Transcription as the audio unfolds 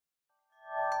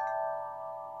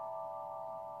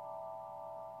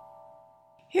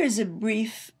Here's a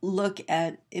brief look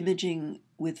at imaging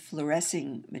with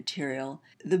fluorescing material.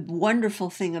 The wonderful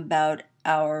thing about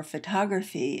our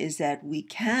photography is that we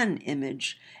can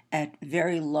image at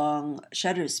very long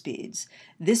shutter speeds.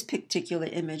 This particular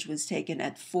image was taken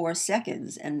at 4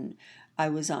 seconds, and I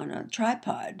was on a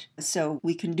tripod, so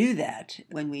we can do that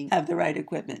when we have the right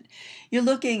equipment. You're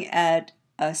looking at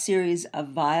a series of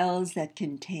vials that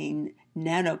contain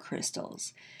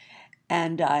nanocrystals,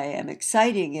 and I am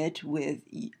exciting it with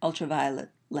ultraviolet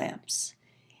lamps.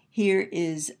 Here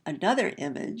is another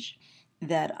image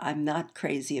that I'm not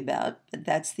crazy about, but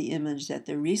that's the image that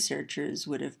the researchers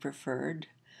would have preferred.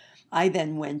 I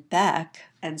then went back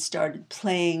and started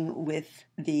playing with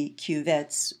the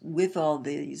cuvettes with all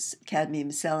these cadmium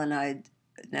selenide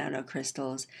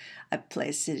nanocrystals. I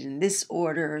placed it in this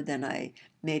order, then I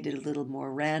made it a little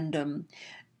more random.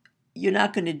 You're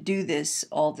not going to do this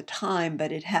all the time,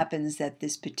 but it happens that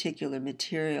this particular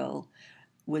material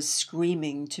was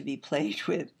screaming to be played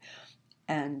with,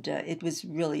 and it was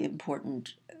really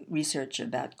important research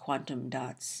about quantum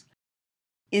dots.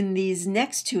 In these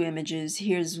next two images,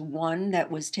 here's one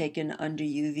that was taken under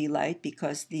UV light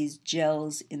because these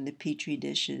gels in the Petri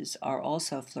dishes are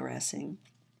also fluorescing,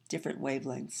 different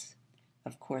wavelengths,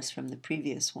 of course, from the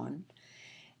previous one.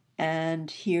 And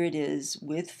here it is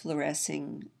with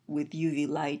fluorescing with UV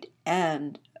light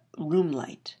and room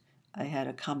light. I had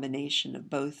a combination of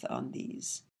both on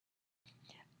these.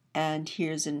 And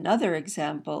here's another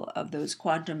example of those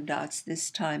quantum dots.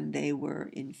 This time they were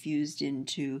infused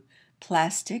into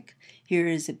plastic. Here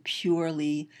is a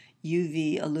purely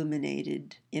UV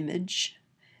illuminated image.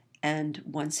 And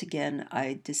once again,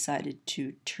 I decided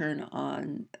to turn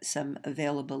on some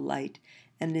available light.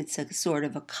 And it's a sort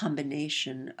of a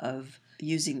combination of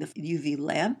using the UV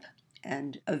lamp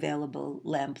and available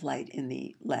lamp light in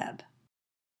the lab.